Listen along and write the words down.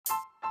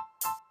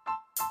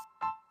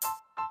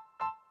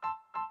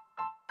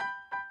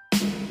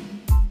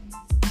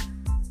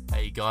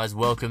Guys,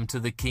 welcome to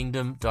the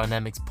Kingdom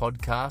Dynamics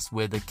podcast,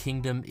 where the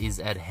kingdom is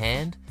at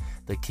hand,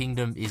 the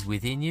kingdom is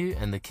within you,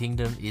 and the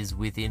kingdom is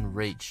within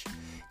reach.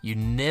 You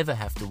never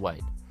have to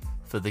wait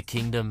for the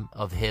kingdom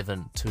of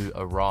heaven to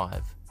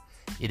arrive.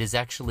 It is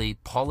actually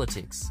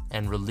politics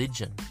and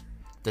religion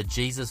that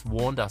Jesus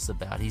warned us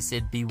about. He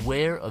said,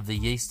 beware of the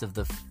yeast of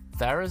the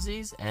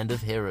Pharisees and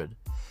of Herod.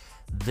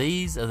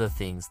 These are the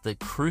things that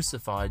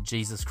crucified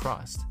Jesus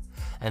Christ,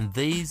 and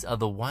these are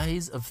the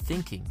ways of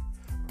thinking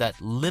that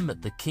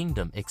limit the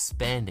kingdom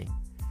expanding.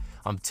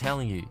 I'm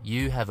telling you,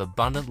 you have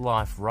abundant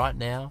life right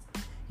now.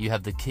 You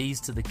have the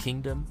keys to the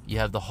kingdom. You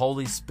have the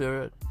Holy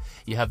Spirit.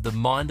 You have the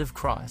mind of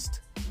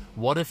Christ.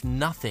 What if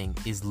nothing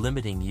is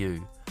limiting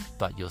you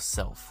but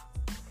yourself?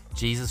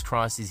 Jesus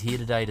Christ is here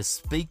today to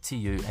speak to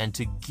you and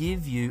to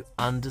give you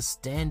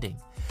understanding.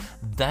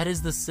 That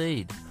is the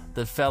seed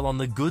that fell on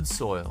the good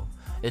soil.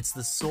 It's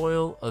the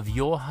soil of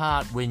your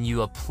heart when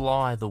you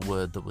apply the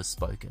word that was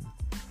spoken.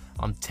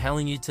 I'm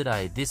telling you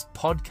today, this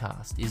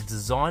podcast is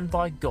designed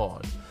by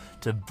God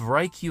to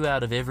break you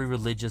out of every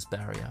religious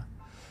barrier,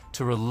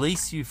 to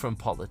release you from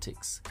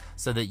politics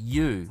so that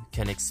you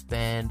can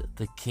expand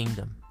the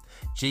kingdom.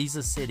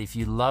 Jesus said, if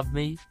you love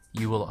me,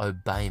 you will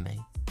obey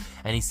me.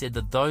 And he said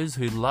that those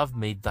who love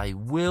me, they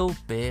will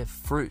bear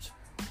fruit.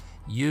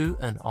 You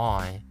and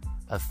I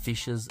are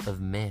fishers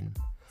of men.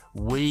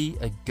 We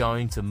are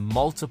going to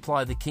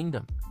multiply the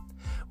kingdom,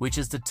 which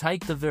is to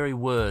take the very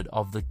word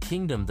of the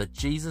kingdom that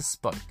Jesus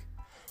spoke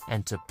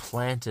and to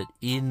plant it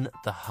in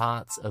the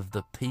hearts of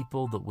the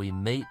people that we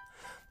meet,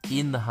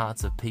 in the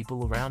hearts of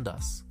people around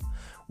us.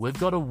 We've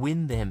got to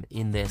win them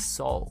in their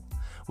soul.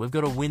 We've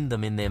got to win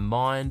them in their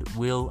mind,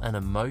 will, and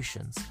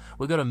emotions.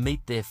 We've got to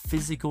meet their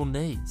physical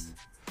needs.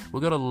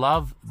 We've got to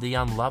love the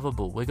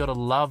unlovable. We've got to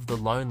love the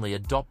lonely,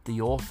 adopt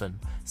the orphan,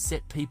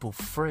 set people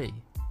free.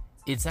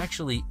 It's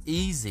actually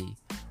easy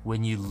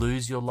when you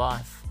lose your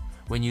life.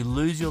 When you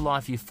lose your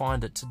life, you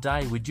find it.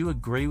 Today, would you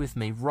agree with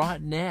me right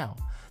now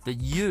that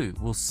you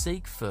will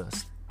seek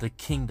first the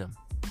kingdom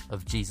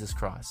of Jesus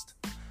Christ?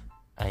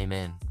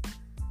 Amen.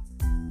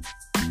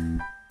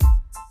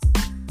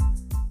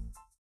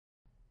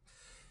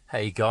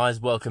 Hey guys,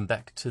 welcome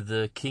back to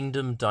the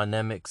Kingdom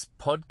Dynamics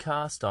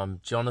podcast.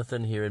 I'm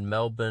Jonathan here in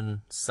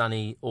Melbourne,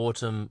 sunny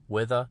autumn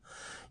weather.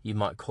 You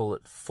might call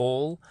it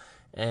fall,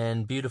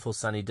 and beautiful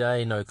sunny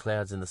day, no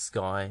clouds in the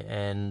sky.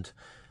 And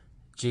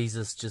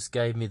Jesus just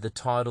gave me the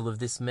title of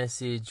this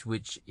message,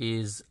 which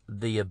is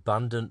The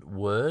Abundant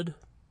Word.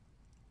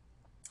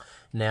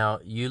 Now,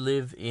 you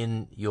live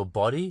in your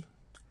body,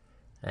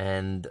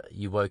 and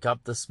you woke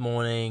up this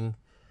morning.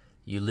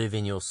 You live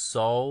in your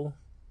soul,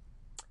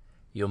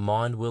 your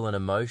mind, will, and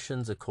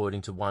emotions,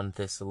 according to 1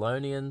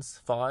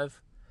 Thessalonians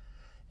 5.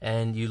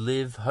 And you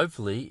live,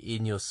 hopefully,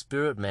 in your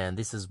spirit man.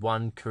 This is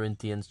 1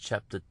 Corinthians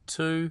chapter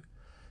 2.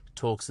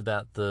 Talks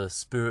about the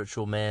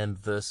spiritual man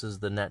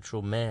versus the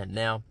natural man.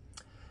 Now,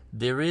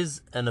 there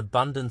is an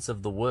abundance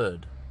of the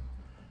word.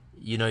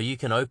 You know, you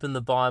can open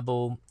the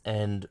Bible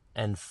and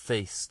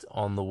feast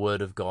on the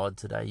word of God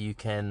today. You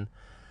can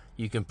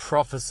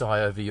prophesy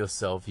over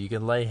yourself. You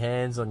can lay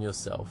hands on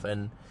yourself.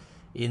 And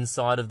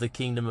inside of the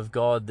kingdom of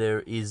God, there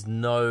is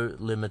no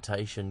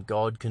limitation.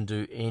 God can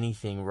do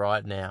anything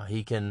right now.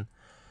 He can,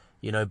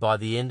 by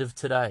the end of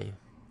today,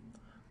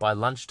 by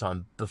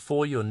lunchtime,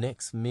 before your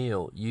next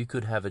meal, you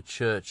could have a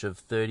church of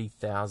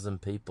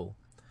 30,000 people,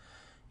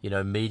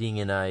 meeting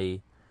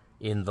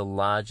in the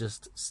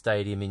largest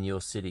stadium in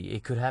your city.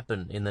 It could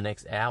happen in the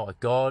next hour.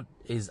 God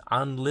is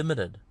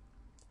unlimited.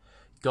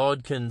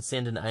 God can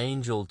send an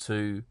angel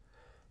to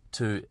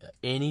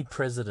any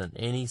president,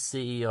 any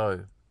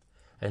CEO,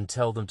 and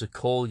tell them to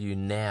call you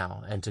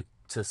now and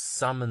to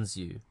summons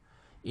you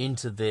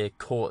into their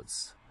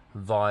courts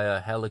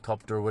via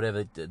helicopter or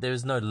whatever. There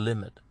is no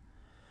limit.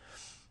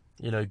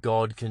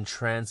 God can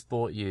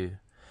transport you.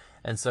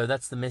 And so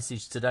that's the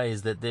message today,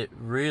 is that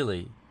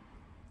really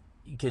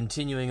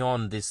continuing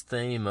on this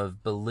theme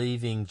of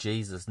believing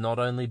Jesus, not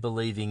only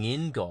believing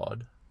in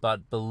God,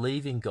 but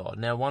believing God.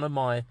 Now, one of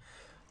my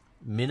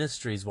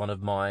ministries, one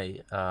of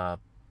my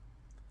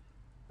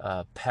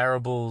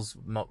parables,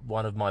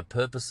 one of my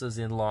purposes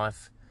in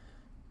life,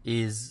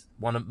 is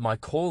one of my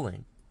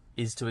calling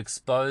is to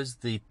expose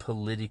the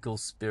political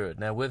spirit.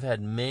 Now, we've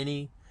had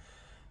many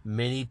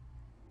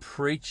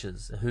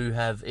preachers who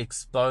have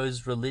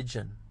exposed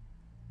religion.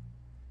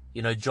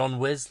 John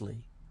Wesley,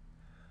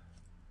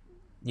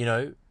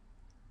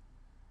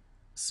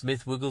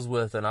 Smith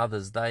Wigglesworth and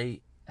others,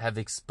 they have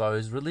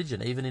exposed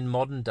religion, even in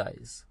modern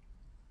days.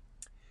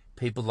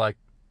 People like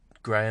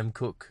Graham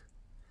Cook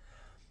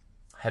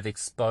have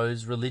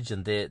exposed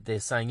religion. They're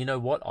saying, you know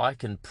what, I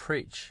can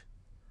preach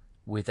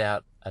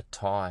without a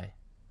tie.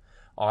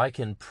 I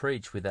can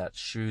preach without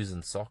shoes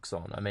and socks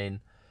on. I mean,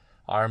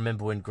 I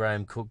remember when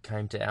Graham Cook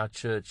came to our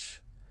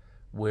church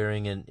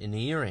wearing an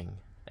earring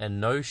and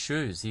no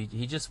shoes.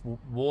 He just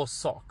wore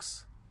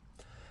socks.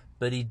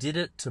 But he did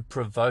it to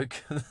provoke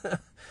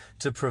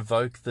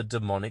the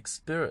demonic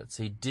spirits.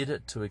 He did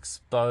it to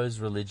expose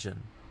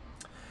religion.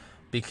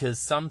 Because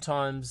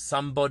sometimes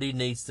somebody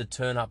needs to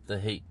turn up the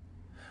heat.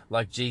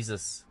 Like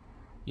Jesus,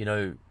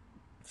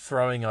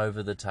 throwing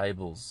over the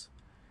tables,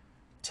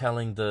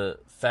 telling the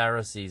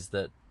Pharisees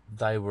that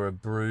they were a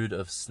brood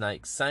of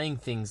snakes, saying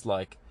things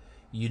like,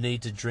 "You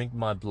need to drink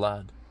my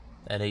blood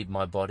and eat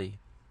my body."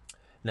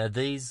 Now,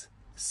 these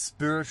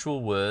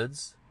spiritual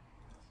words,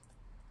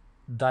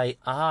 they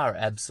are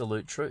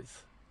absolute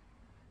truth.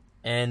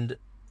 And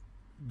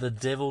the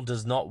devil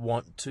does not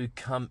want to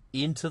come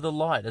into the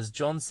light. As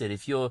John said,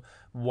 if your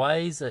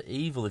ways are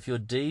evil, if your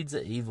deeds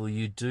are evil,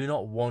 you do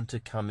not want to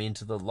come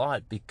into the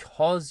light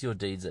because your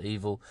deeds are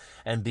evil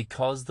and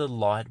because the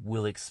light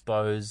will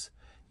expose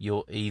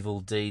your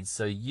evil deeds.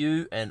 So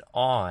you and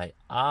I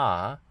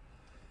are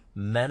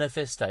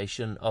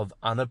manifestation of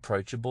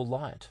unapproachable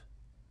light.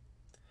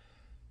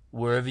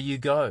 Wherever you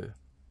go,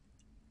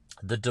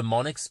 the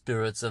demonic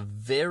spirits are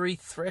very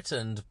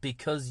threatened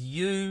because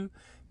you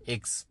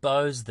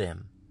expose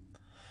them.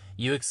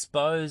 You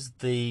expose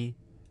the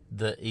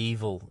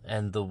evil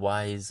and the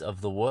ways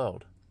of the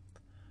world.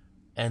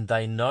 And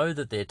they know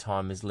that their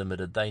time is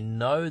limited. They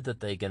know that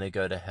they're going to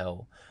go to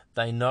hell.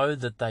 They know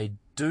that they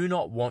do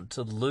not want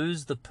to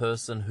lose the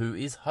person who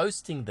is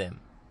hosting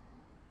them.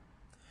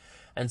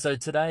 And so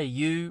today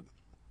you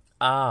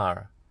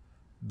are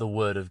the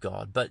Word of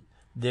God, but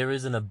there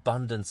is an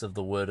abundance of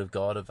the Word of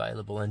God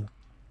available, and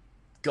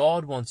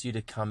God wants you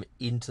to come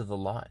into the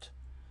light.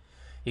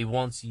 He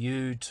wants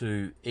you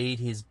to eat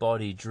His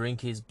body,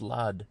 drink His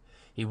blood.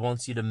 He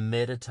wants you to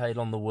meditate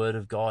on the Word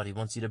of God. He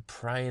wants you to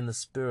pray in the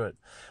Spirit.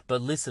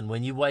 But listen,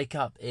 when you wake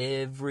up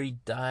every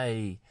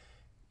day,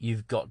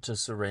 you've got to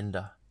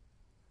surrender.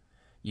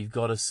 You've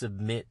got to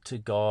submit to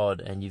God,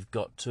 and you've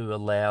got to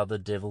allow the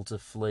devil to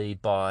flee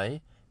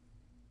by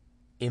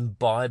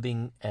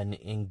imbibing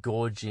and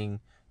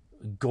gorging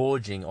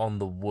on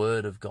the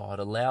Word of God.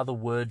 Allow the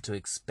Word to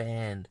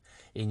expand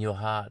in your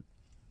heart.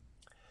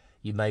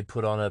 You may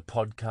put on a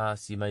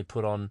podcast, you may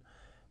put on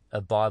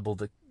a Bible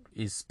that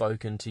is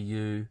spoken to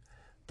you,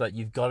 but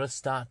you've got to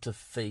start to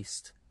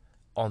feast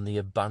on the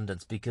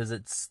abundance,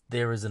 because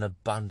there is an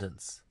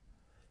abundance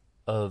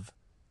of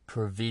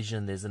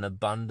provision, there's an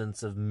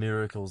abundance of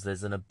miracles,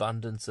 there's an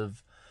abundance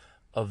of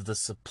the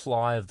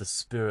supply of the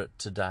Spirit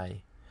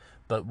today.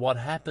 But what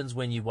happens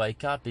when you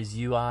wake up is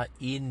you are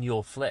in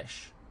your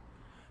flesh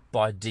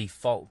by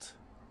default.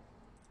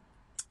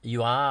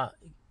 You are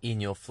in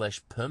your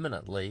flesh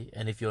permanently,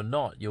 and if you're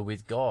not, you're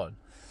with God.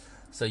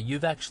 So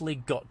you've actually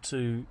got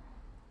to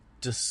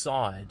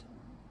decide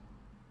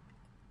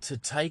to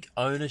take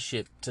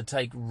ownership, to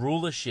take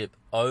rulership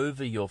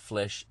over your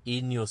flesh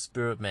in your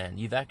spirit man.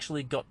 You've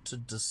actually got to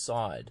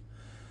decide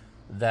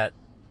that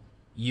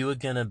you are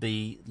going to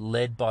be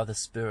led by the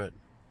Spirit.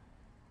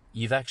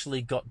 You've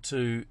actually got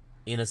to,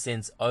 in a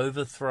sense,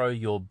 overthrow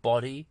your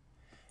body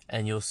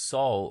and your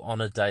soul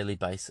on a daily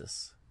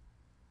basis.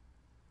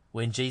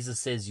 When Jesus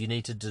says you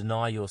need to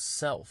deny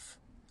yourself,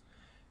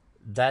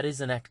 that is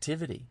an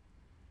activity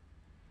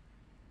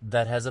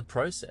that has a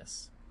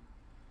process.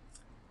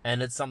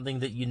 And it's something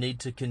that you need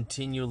to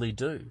continually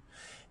do.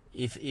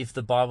 If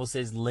the Bible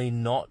says,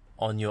 lean not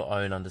on your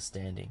own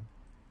understanding,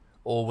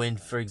 or when,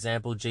 for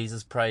example,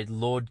 Jesus prayed,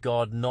 Lord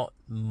God, not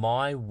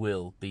my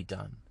will be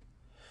done,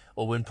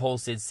 or when Paul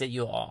said, set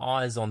your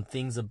eyes on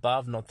things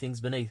above, not things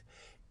beneath,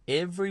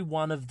 every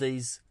one of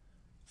these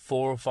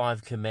 4 or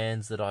 5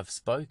 commands that I've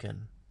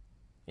spoken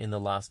in the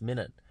last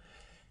minute,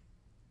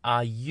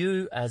 are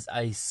you as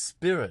a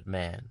spirit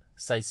man,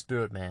 say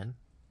spirit man,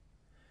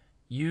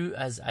 you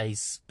as a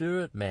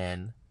spirit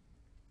man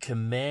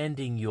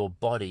commanding your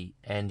body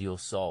and your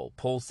soul.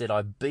 Paul said,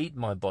 I beat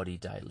my body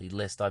daily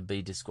lest I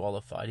be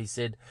disqualified. He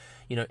said,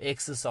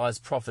 exercise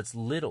profits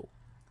little,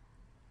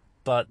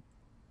 but,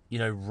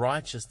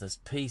 righteousness,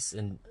 peace,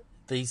 and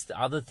these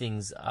other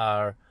things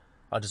are,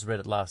 I just read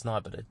it last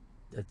night, but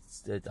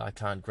I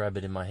can't grab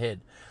it in my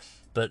head.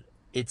 But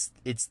it's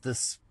the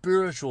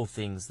spiritual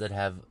things that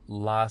have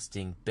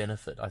lasting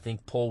benefit. I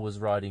think Paul was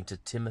writing to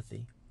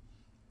Timothy.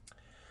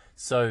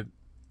 So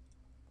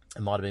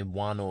it might have been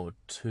 1 or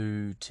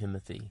 2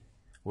 Timothy,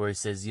 where he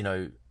says,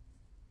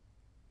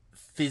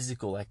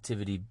 physical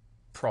activity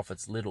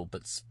profits little,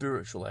 but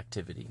spiritual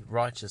activity,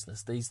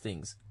 righteousness, these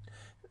things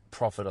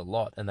profit a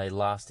lot, and they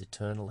last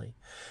eternally.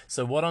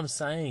 So what I'm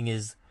saying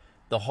is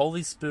the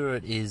Holy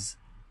Spirit is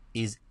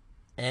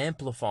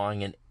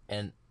amplifying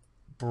and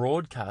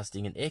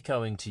broadcasting and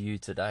echoing to you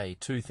today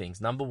 2 things.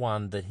 Number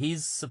 1, that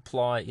His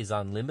supply is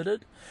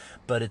unlimited,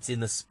 but it's in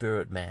the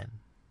spirit man.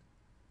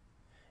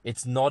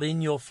 It's not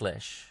in your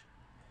flesh.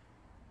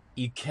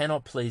 You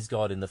cannot please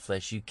God in the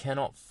flesh. You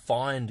cannot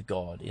find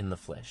God in the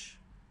flesh.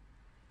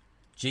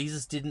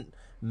 Jesus didn't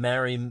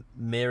marry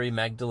Mary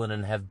Magdalene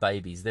and have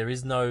babies. There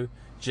is no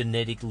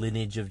genetic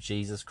lineage of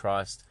Jesus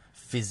Christ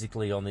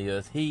physically on the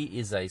earth. He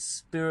is a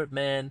spirit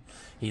man.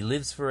 He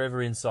lives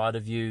forever inside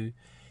of you.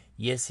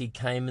 Yes, He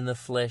came in the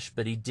flesh,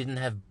 but He didn't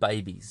have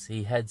babies.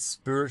 He had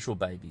spiritual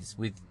babies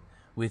which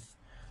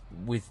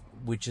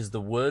is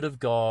the Word of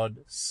God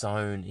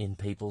sown in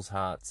people's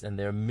hearts, and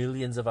there are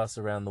millions of us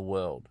around the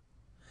world.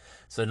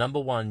 So number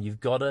 1, you've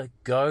got to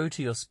go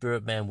to your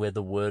spirit man where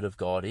the Word of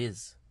God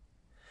is.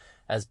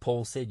 As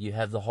Paul said, you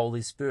have the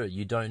Holy Spirit.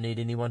 You don't need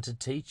anyone to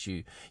teach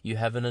you. You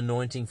have an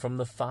anointing from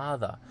the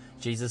Father.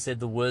 Jesus said,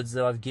 the words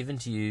that I've given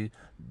to you,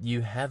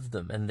 you have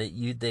them, and that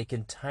they're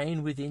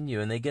contained within you,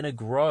 and they're going to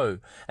grow.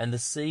 And the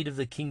seed of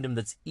the kingdom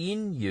that's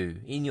in you,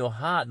 in your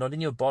heart, not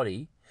in your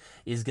body,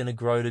 is going to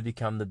grow to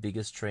become the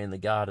biggest tree in the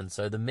garden.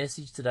 So the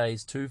message today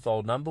is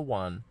twofold. Number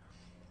one,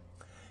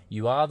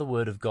 you are the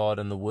Word of God,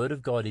 and the Word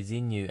of God is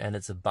in you, and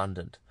it's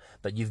abundant.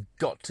 But you've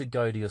got to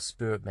go to your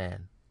spirit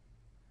man.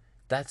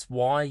 That's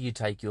why you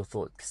take your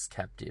thoughts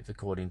captive,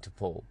 according to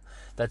Paul.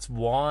 That's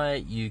why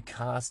you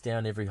cast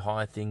down every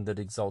high thing that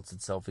exalts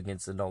itself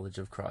against the knowledge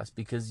of Christ,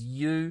 because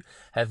you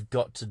have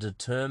got to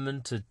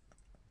determine to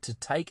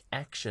take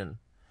action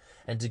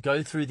and to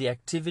go through the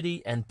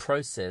activity and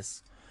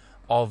process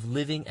of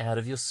living out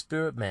of your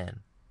spirit man,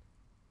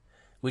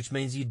 which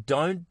means you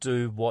don't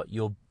do what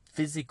your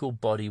physical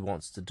body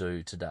wants to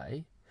do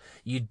today.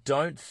 You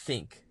don't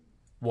think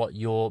what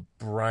your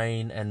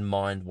brain and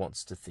mind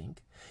wants to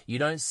think. You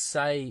don't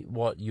say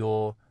what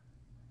your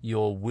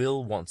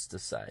will wants to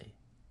say.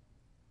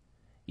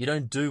 You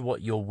don't do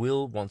what your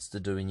will wants to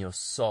do in your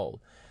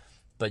soul,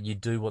 but you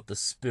do what the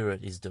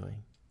Spirit is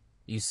doing.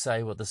 You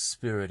say what the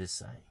Spirit is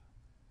saying.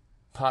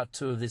 Part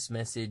 2 of this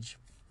message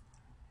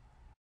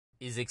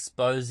is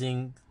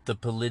exposing the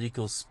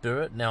political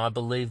spirit. Now, I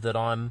believe that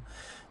I'm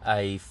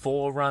a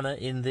forerunner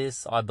in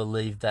this. I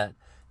believe that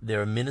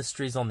there are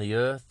ministries on the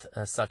earth,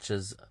 such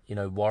as,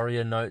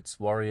 Warrior Notes,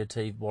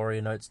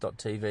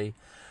 warriornotes.tv.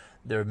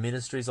 There are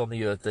ministries on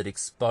the earth that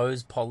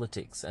expose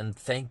politics, and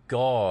thank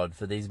God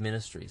for these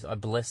ministries. I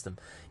bless them.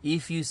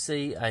 If you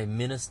see a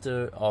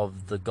minister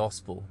of the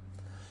gospel,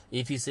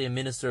 if you see a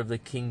minister of the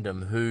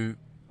kingdom who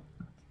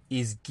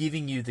is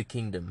giving you the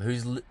kingdom,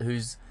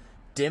 who's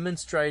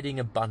demonstrating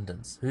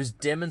abundance, who's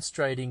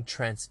demonstrating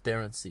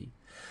transparency,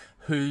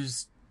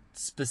 who's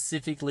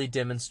specifically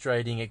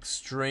demonstrating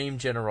extreme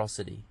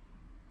generosity.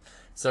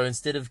 So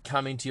instead of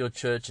coming to your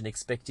church and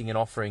expecting an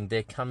offering,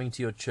 they're coming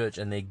to your church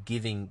and they're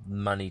giving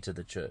money to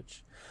the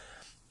church.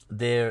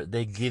 They're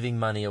giving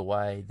money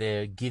away.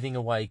 They're giving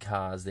away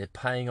cars. They're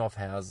paying off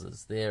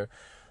houses.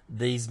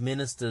 These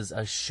ministers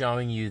are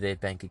showing you their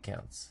bank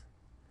accounts.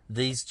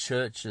 These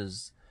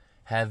churches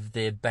have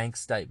their bank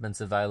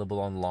statements available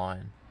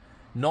online,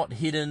 not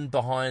hidden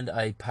behind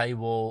a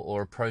paywall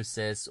or a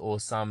process or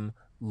some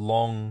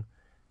long,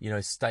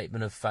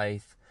 statement of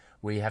faith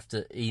where you have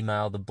to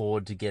email the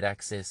board to get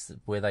access,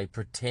 where they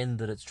pretend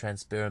that it's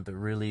transparent, but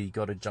really you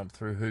got to jump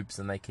through hoops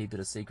and they keep it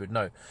a secret.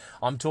 No,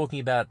 I'm talking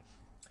about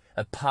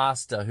a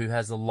pastor who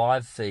has a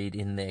live feed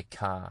in their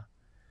car,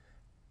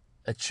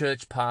 a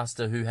church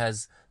pastor who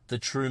has the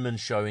Truman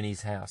Show in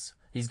his house.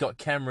 He's got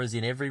cameras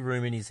in every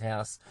room in his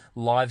house,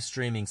 live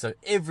streaming, so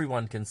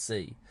everyone can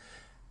see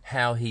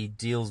how he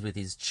deals with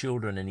his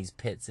children and his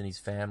pets and his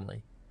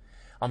family.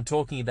 I'm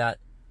talking about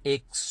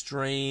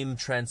extreme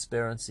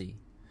transparency.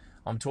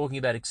 I'm talking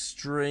about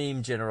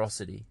extreme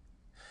generosity,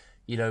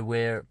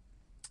 where,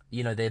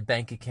 their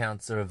bank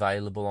accounts are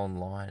available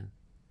online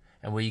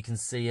and where you can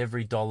see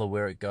every dollar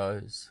where it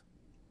goes.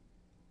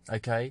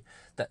 Okay?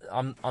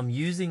 I'm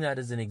using that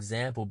as an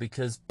example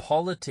because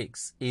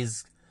politics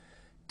is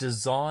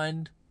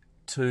designed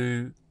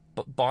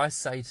by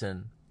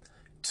Satan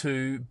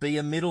to be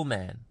a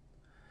middleman,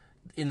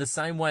 in the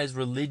same way as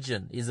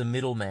religion is a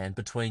middleman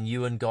between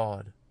you and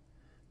God,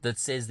 that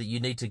says that you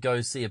need to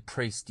go see a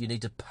priest, you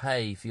need to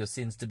pay for your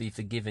sins to be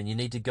forgiven, you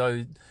need to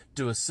go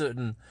do a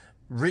certain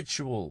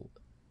ritual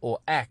or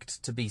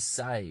act to be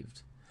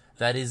saved.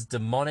 That is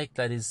demonic,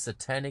 that is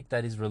satanic,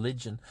 that is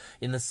religion.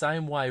 In the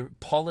same way,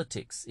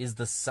 politics is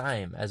the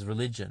same as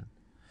religion,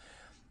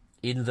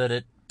 in that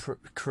it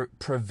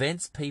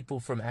prevents people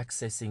from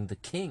accessing the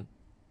king.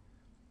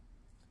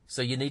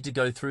 So you need to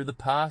go through the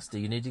pastor,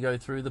 you need to go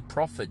through the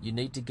prophet, you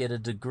need to get a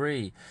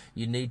degree,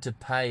 you need to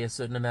pay a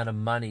certain amount of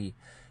money,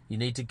 you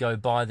need to go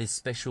buy this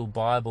special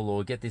Bible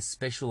or get this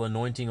special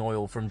anointing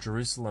oil from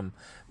Jerusalem.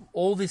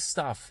 All this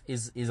stuff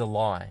is a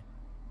lie.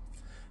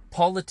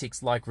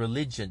 Politics, like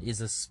religion,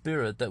 is a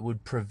spirit that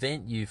would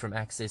prevent you from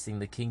accessing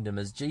the kingdom.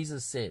 As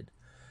Jesus said,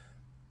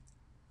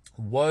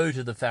 woe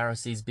to the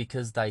Pharisees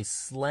because they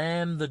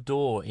slam the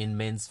door in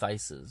men's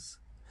faces.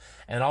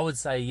 And I would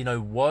say,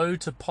 woe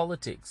to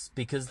politics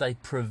because they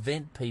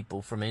prevent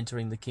people from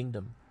entering the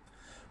kingdom.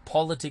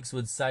 Politics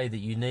would say that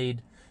you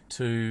need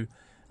to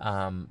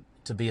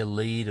be a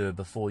leader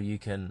before you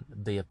can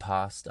be a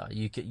pastor.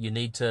 You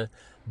need to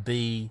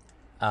be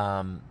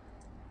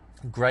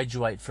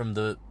graduate from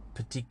the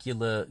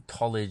particular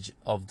college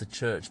of the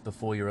church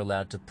before you're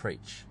allowed to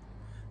preach.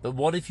 But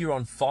what if you're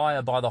on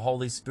fire by the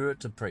Holy Spirit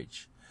to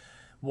preach?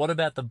 What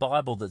about the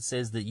Bible that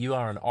says that you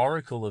are an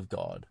oracle of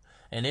God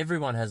and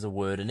everyone has a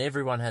word and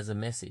everyone has a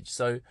message?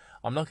 So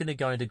I'm not going to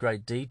go into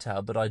great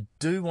detail, but I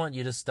do want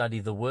you to study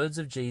the words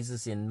of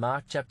Jesus in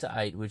Mark chapter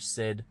 8, which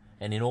said,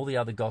 and in all the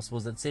other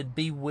Gospels, that said,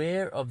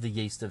 beware of the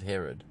yeast of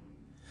Herod.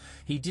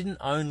 He didn't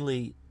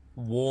only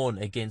warn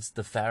against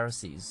the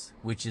Pharisees,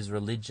 which is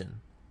religion,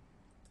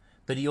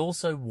 but he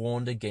also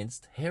warned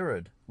against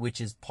Herod,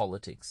 which is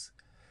politics.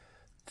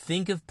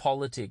 Think of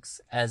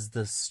politics as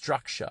the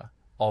structure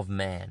of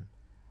man.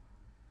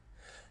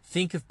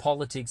 Think of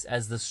politics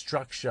as the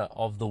structure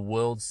of the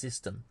world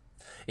system.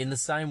 In the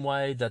same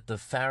way that the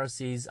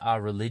Pharisees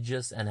are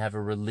religious and have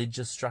a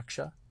religious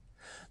structure,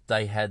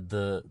 they had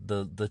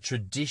the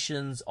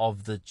traditions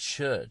of the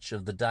church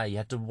of the day. You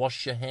had to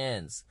wash your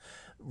hands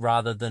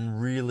rather than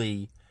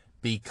really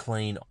be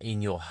clean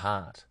in your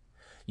heart.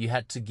 You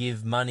had to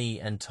give money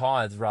and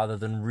tithe rather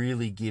than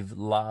really give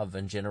love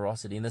and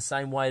generosity. In the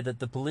same way that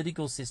the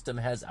political system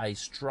has a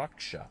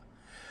structure.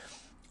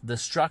 The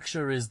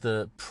structure is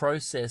the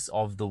process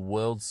of the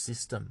world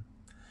system.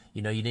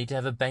 You need to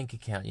have a bank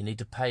account. You need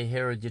to pay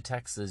Herod your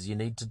taxes. You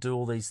need to do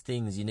all these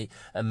things.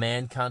 A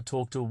man can't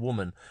talk to a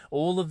woman.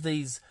 All of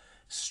these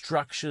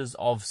structures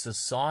of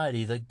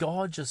society that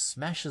God just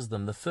smashes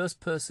them. The first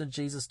person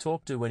Jesus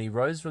talked to when he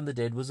rose from the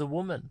dead was a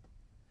woman.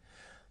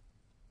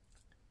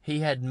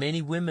 He had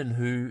many women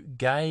who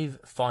gave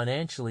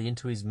financially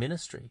into his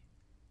ministry.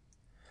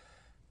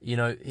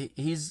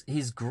 His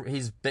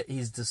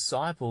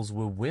disciples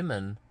were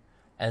women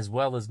as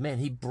well as men.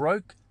 He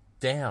broke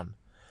down.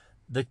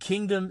 The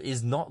kingdom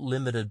is not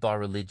limited by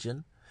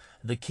religion.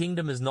 The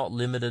kingdom is not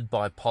limited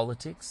by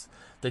politics.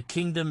 The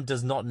kingdom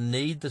does not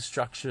need the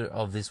structure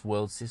of this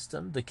world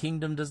system. The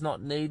kingdom does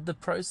not need the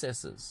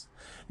processes.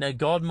 Now,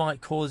 God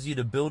might cause you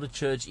to build a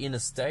church in a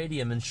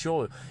stadium, and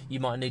sure, you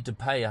might need to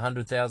pay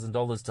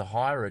 $100,000 to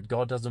hire it.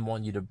 God doesn't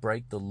want you to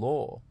break the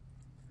law.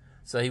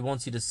 So he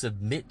wants you to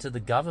submit to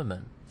the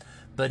government.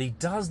 But he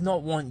does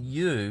not want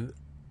you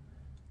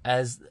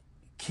as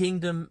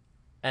kingdom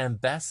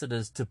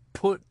ambassadors to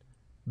put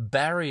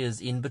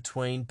barriers in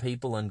between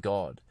people and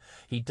God.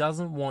 He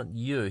doesn't want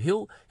you.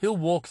 He'll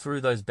walk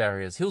through those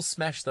barriers. He'll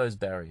smash those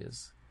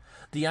barriers.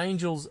 The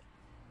angels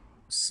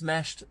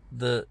smashed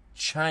the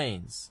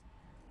chains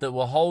that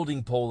were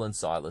holding Paul and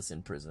Silas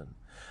in prison.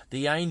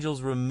 The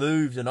angels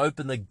removed and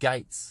opened the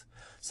gates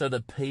so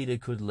that Peter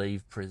could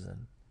leave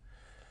prison.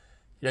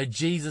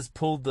 Jesus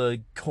pulled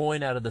the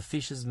coin out of the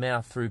fish's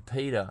mouth through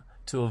Peter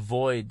to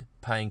avoid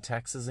paying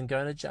taxes and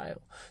going to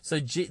jail. So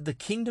the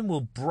kingdom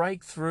will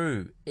break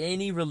through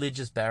any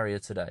religious barrier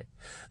today.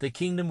 The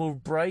kingdom will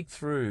break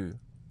through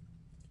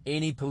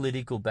any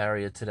political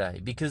barrier today,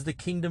 because the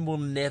kingdom will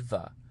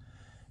never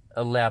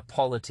allow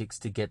politics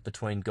to get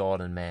between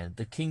God and man.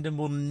 The kingdom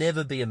will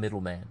never be a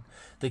middleman.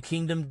 The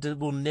kingdom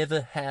will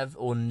never have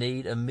or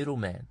need a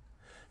middleman.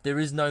 There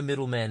is no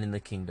middleman in the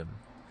kingdom.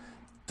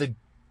 The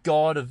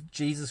God of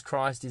Jesus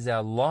Christ is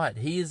our light.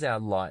 He is our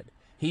light.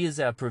 He is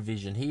our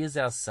provision. He is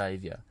our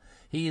Savior.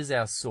 He is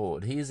our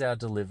sword. He is our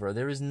deliverer.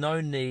 There is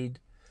no need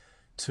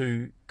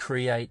to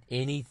create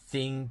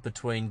anything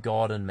between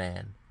God and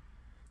man.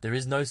 There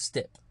is no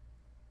step.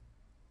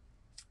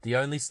 The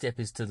only step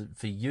is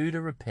for you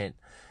to repent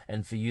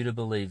and for you to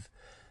believe.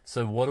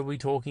 So what are we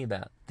talking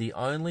about? The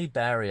only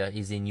barrier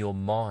is in your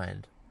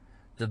mind.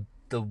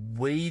 The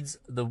weeds,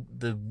 the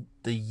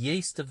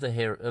yeast of the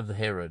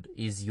Herod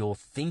is your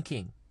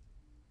thinking.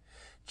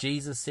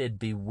 Jesus said,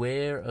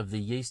 beware of the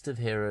yeast of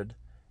Herod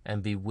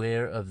and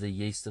beware of the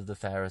yeast of the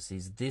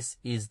Pharisees. This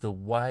is the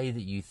way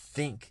that you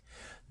think.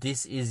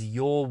 This is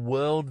your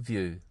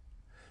worldview.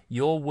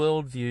 Your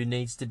worldview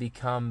needs to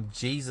become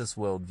Jesus'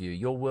 worldview.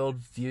 Your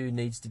worldview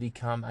needs to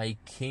become a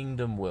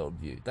kingdom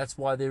worldview. That's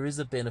why there is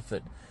a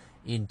benefit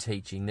in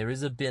teaching. There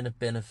is a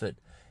benefit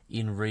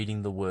in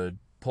reading the word.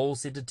 Paul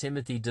said to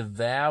Timothy,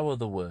 devour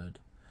the word.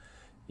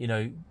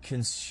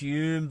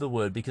 Consume the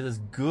word, because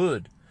it's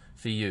good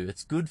for you.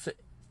 It's good for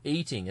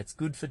eating. It's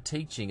good for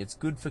teaching. It's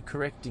good for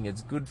correcting.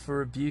 It's good for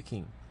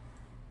rebuking.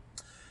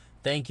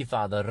 Thank you,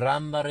 Father.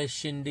 Thank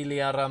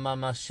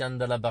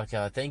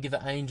you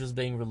for angels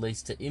being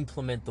released to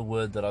implement the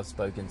word that I've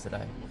spoken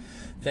today.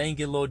 Thank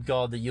you, Lord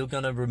God, that you're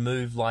going to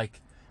remove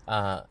like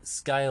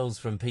scales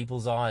from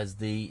people's eyes,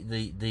 the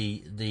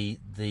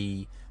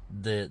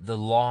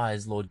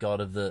lies, Lord God,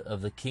 of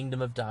the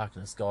kingdom of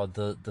darkness, God,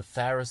 the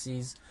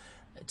Pharisees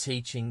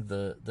teaching,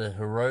 the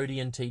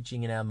Herodian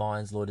teaching in our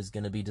minds, Lord, is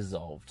going to be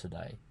dissolved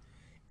today.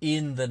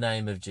 In the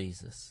name of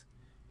Jesus.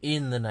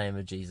 In the name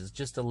of Jesus.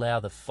 Just allow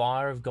the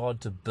fire of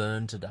God to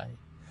burn today.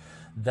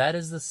 That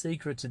is the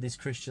secret to this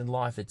Christian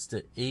life. It's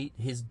to eat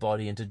his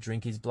body and to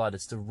drink his blood.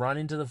 It's to run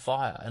into the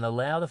fire and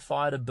allow the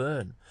fire to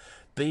burn.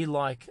 Be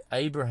like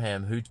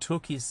Abraham, who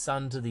took his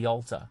son to the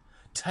altar.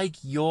 Take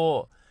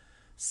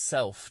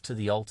yourself to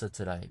the altar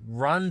today.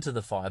 Run to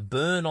the fire.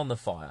 Burn on the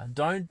fire.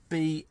 Don't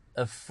be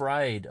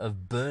afraid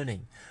of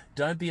burning.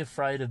 Don't be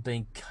afraid of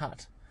being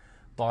cut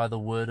by the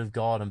word of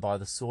God and by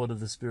the sword of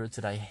the Spirit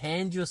today.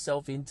 Hand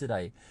yourself in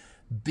today.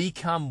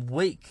 Become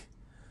weak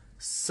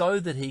so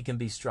that he can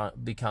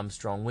become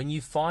strong. When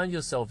you find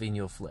yourself in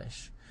your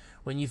flesh,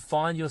 when you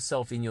find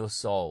yourself in your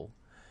soul,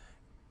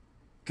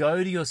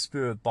 go to your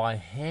spirit by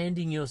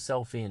handing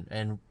yourself in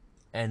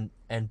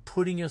and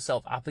putting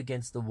yourself up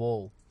against the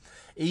wall.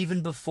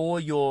 Even before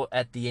you're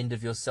at the end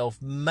of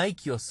yourself,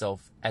 make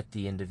yourself at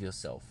the end of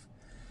yourself.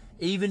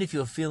 Even if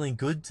you're feeling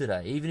good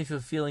today, even if you're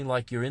feeling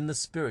like you're in the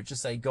Spirit,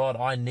 just say, God,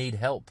 I need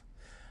help.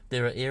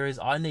 There are areas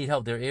I need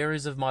help. There are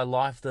areas of my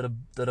life that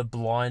are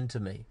blind to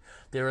me.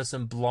 There are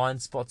some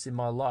blind spots in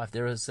my life.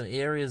 There are some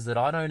areas that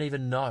I don't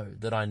even know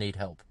that I need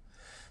help.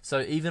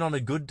 So even on a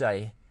good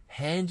day,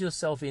 hand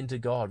yourself into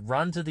God.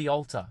 Run to the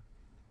altar.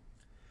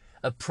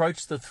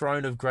 Approach the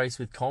throne of grace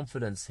with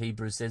confidence,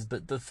 Hebrews says.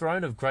 But the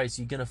throne of grace,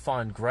 you're going to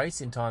find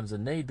grace in times of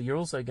need, but you're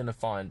also going to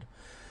find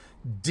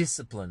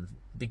discipline,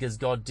 because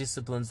God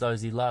disciplines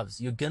those he loves.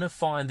 You're going to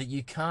find that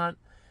you can't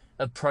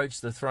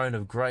approach the throne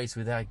of grace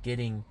without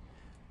getting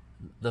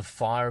the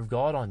fire of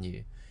God on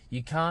you.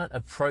 You can't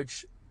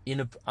approach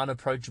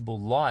unapproachable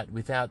light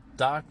without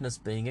darkness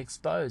being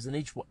exposed. And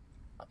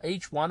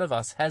each one of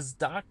us has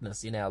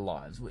darkness in our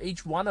lives.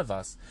 Each one of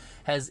us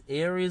has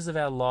areas of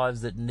our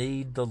lives that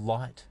need the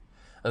light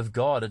of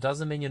God. It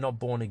doesn't mean you're not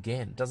born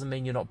again. It doesn't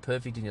mean you're not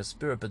perfect in your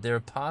spirit, but there are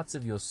parts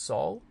of your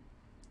soul,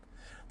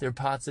 there are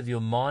parts of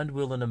your mind,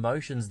 will, and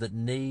emotions that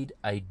need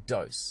a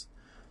dose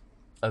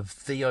of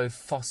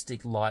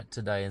theophostic light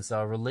today. And so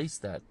I release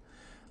that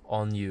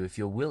on you if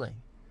you're willing.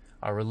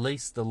 I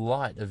release the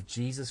light of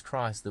Jesus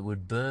Christ that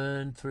would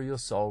burn through your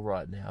soul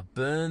right now,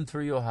 burn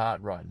through your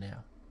heart right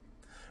now.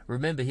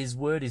 Remember, his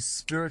word is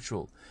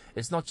spiritual.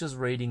 It's not just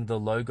reading the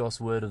Logos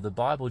word of the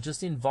Bible.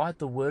 Just invite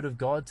the word of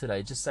God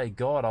today. Just say,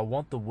 God, I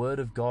want the word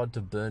of God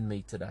to burn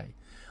me today.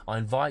 I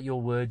invite your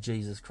word,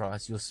 Jesus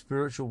Christ, your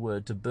spiritual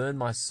word, to burn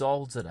my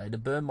soul today, to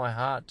burn my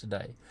heart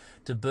today,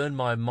 to burn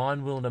my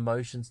mind, will, and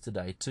emotions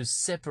today, to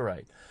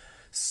separate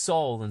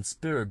soul and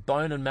spirit,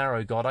 bone and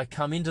marrow. God, I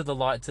come into the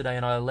light today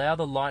and I allow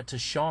the light to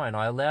shine.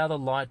 I allow the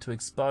light to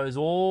expose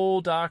all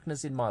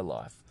darkness in my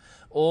life,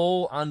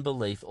 all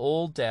unbelief,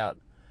 all doubt,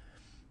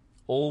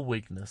 all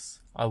weakness.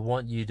 I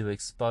want you to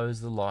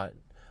expose the light,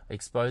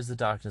 expose the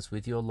darkness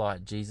with your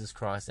light, Jesus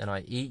Christ, and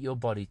I eat your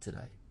body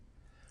today.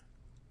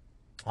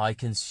 I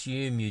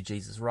consume you,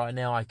 Jesus. Right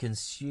now I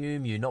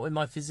consume you, not with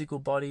my physical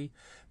body,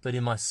 but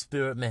in my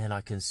spirit, man,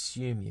 I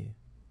consume you.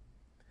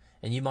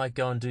 And you might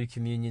go and do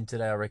communion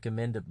today. I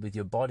recommend it with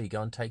your body.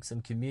 Go and take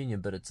some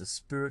communion, but it's a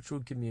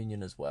spiritual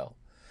communion as well.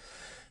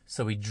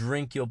 So we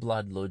drink your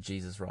blood, Lord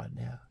Jesus, right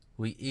now.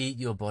 We eat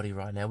your body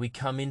right now. We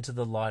come into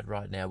the light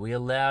right now. We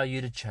allow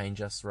you to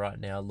change us right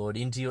now, Lord,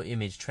 into your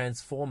image.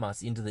 Transform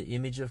us into the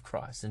image of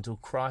Christ until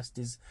Christ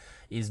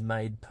is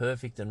made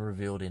perfect and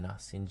revealed in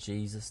us. In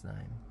Jesus'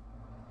 name.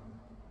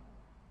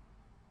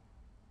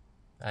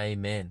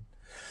 Amen.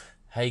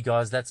 Hey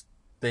guys, that's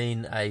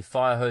been a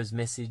fire hose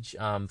message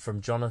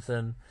from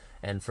Jonathan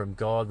and from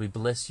God. We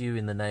bless you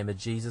in the name of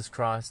Jesus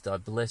Christ. I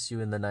bless you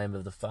in the name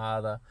of the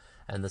Father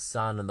and the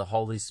Son and the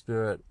Holy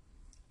Spirit.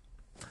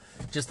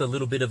 Just a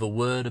little bit of a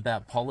word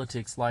about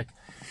politics. Like,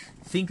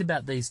 think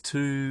about these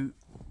two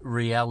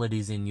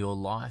realities in your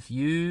life.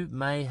 You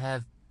may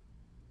have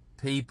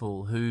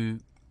people who,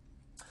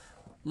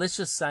 let's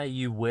just say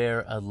you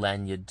wear a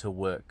lanyard to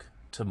work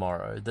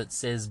tomorrow that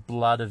says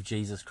blood of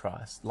Jesus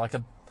Christ.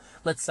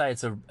 Let's say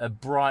it's a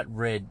bright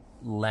red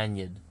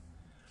lanyard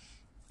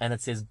and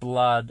it says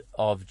blood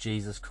of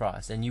Jesus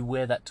Christ, and you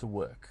wear that to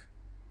work.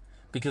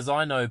 Because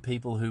I know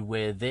people who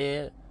wear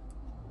their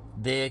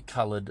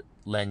coloured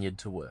lanyard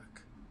to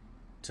work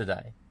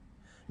today.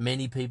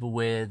 Many people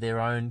wear their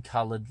own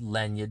coloured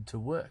lanyard to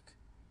work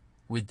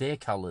with their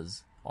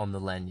colours on the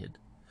lanyard.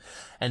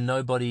 And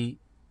nobody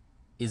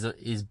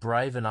is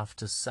brave enough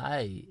to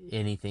say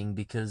anything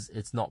because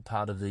it's not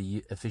part of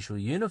the official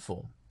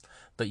uniform.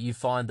 But you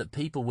find that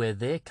people wear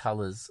their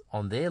colours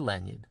on their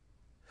lanyard.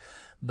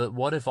 But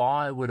what if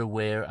I were to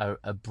wear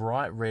a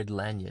bright red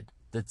lanyard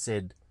that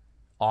said,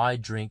 I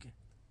drink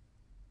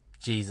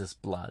Jesus'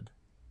 blood?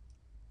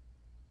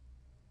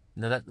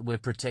 Now that we're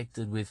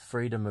protected with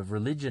freedom of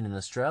religion in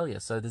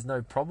Australia, so there's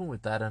no problem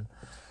with that, and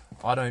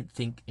I don't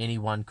think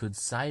anyone could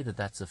say that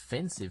that's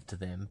offensive to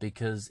them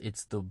because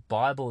it's the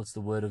Bible, it's the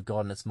Word of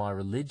God, and it's my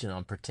religion.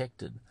 I'm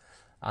protected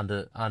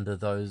under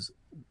those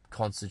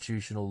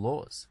constitutional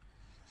laws.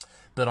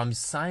 But I'm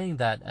saying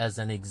that as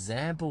an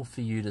example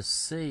for you to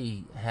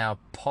see how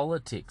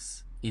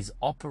politics is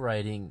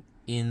operating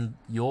in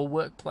your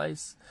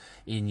workplace,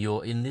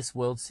 in this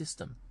world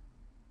system.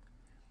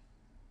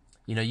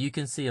 You know, you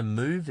can see a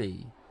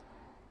movie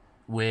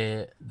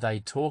where they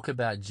talk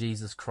about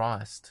Jesus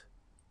Christ,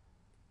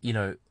 you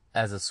know,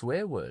 as a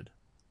swear word.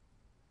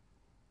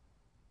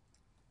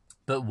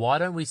 But why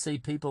don't we see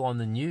people on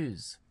the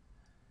news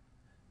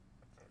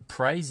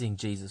praising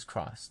Jesus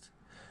Christ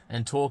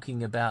and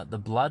talking about the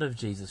blood of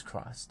Jesus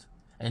Christ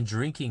and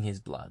drinking his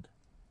blood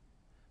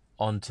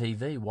on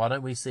TV? Why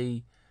don't we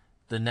see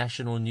the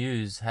national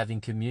news having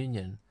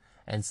communion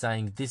and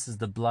saying this is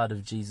the blood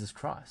of Jesus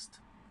Christ?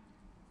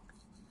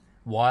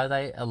 Why are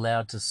they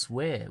allowed to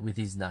swear with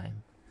his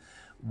name?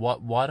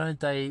 Why don't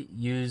they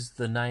use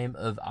the name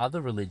of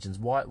other religions?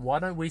 Why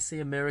don't we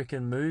see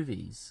American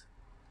movies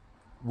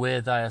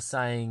where they are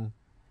saying,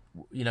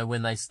 you know,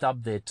 when they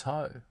stub their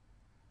toe,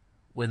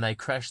 when they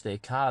crash their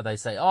car, they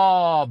say,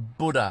 oh,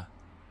 Buddha,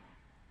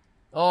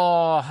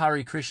 oh,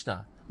 Hare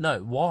Krishna. No,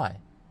 why?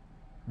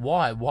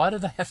 Why do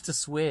they have to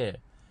swear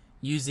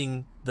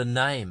using the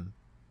name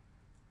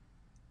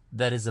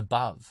that is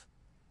above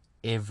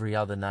every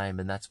other name?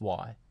 And that's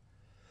why.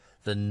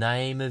 The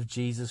name of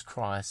Jesus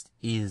Christ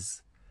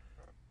is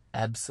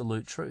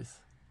absolute truth.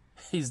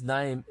 His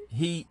name,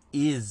 he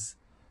is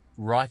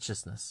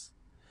righteousness.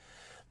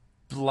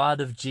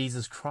 Blood of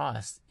Jesus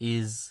Christ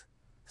is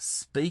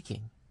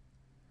speaking.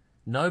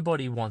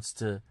 Nobody wants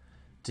to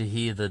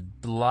hear the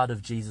blood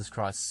of Jesus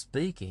Christ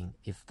speaking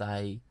if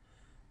they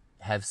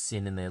have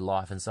sin in their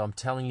life. And so I'm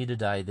telling you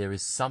today, there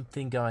is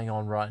something going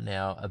on right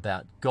now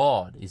about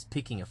God is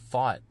picking a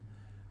fight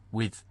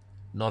with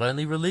not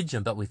only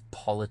religion, but with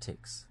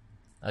politics.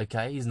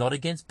 Okay? He's not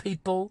against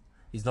people.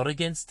 He's not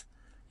against,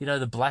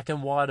 the black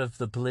and white of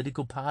the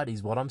political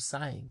parties. What I'm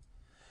saying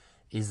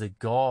is that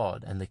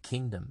God and the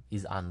kingdom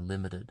is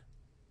unlimited.